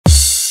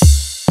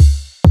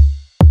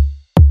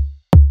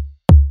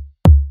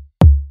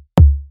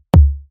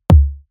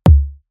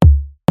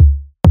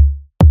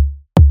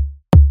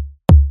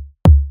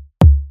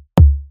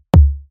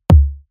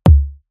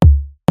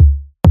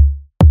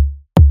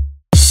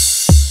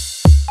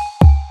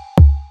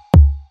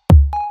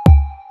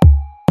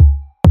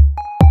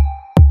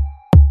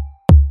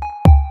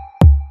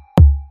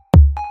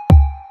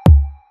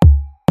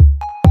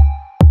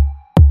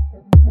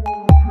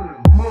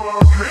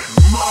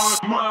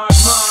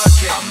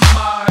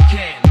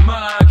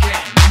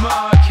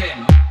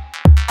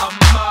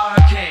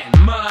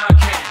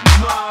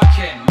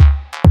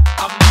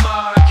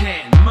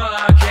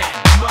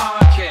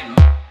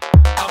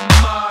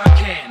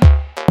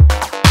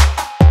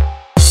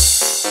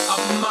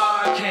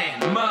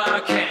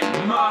Murking,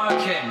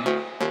 Murking.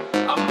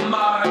 I'm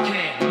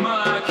Murking,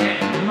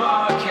 Murking,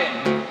 Murking.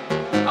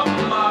 I'm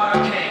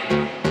Murking,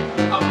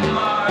 I'm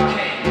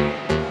Murking,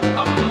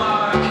 I'm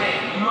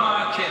Murking,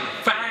 Murking.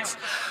 Thanks.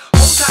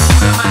 Hold tight to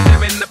the man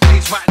them in the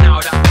place right now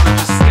that wanna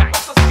just skank.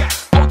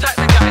 Hold tight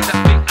the guys that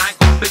think I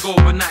got big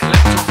overnight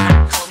like Tom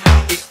Hanks.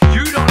 If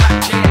you don't like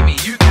JME,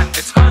 you can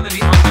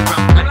eternally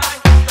underground plank.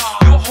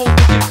 Your whole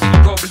booking fee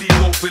probably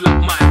won't fill up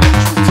my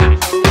electoral tank.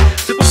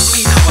 To book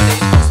me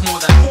nowadays costs more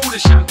than all the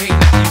champagne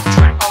that you've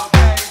drank.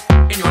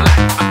 In your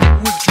life, I get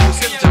withdrawal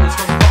symptoms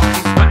from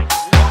Barclays Bank.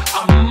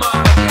 I'm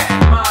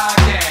Murking,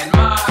 Murking,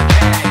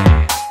 Murking.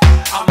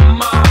 I'm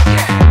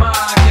Murking,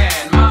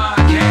 Murking,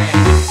 Murking.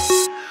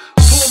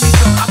 Pour me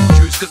some apple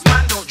juice, cause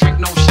man don't drink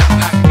no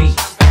champagne.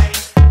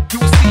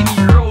 You'll see me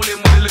rolling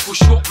with a little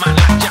short man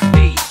like Jack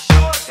D.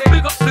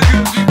 Big up the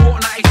goons, we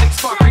bought 96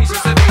 for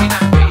reasons that they ain't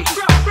happy.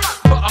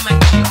 But I'm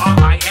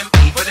GRIME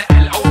for the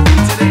LOV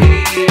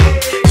today.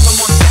 If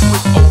I'm on set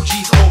with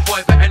OGs, old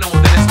boy better know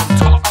that it's on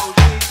top.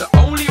 The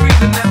only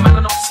reason them man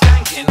are not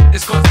skanking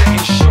is cause they're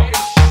in shock.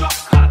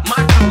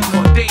 My flow's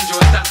more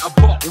dangerous than a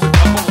bot with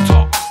a bow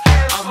top.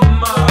 I'm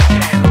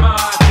Murking,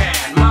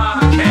 Murking,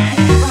 Murking.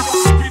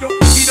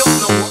 If you don't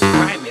know what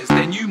grime is,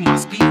 then you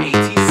must be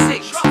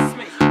 86.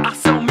 I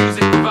sell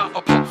music without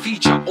a pop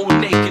feature or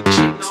naked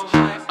chicks.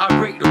 I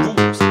break the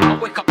rules, I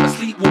wake up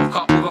asleep, walk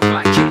up with a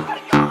fly kick.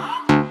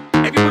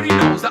 Everybody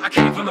knows that I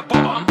came from the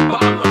bottom,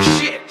 but I'm not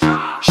shit.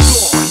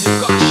 Sure,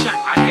 you've got a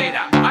shank, I hear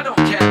that, but I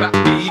don't care about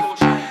beef.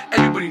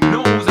 Everybody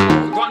knows I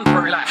don't run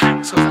for it like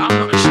Hanks, cause I'm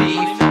not a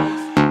chief.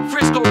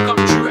 Frisco come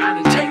true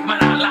and take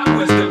man out like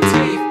wisdom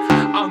teeth.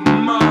 I'm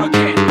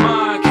Murking,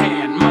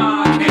 Murking,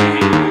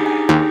 Murking.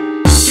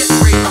 Get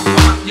brave and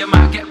run up, you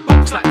might get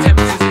boxed like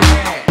Thames'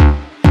 hair.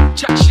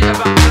 Chat shit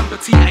about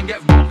sympathy and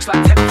get boxed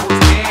like 10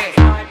 foot hair.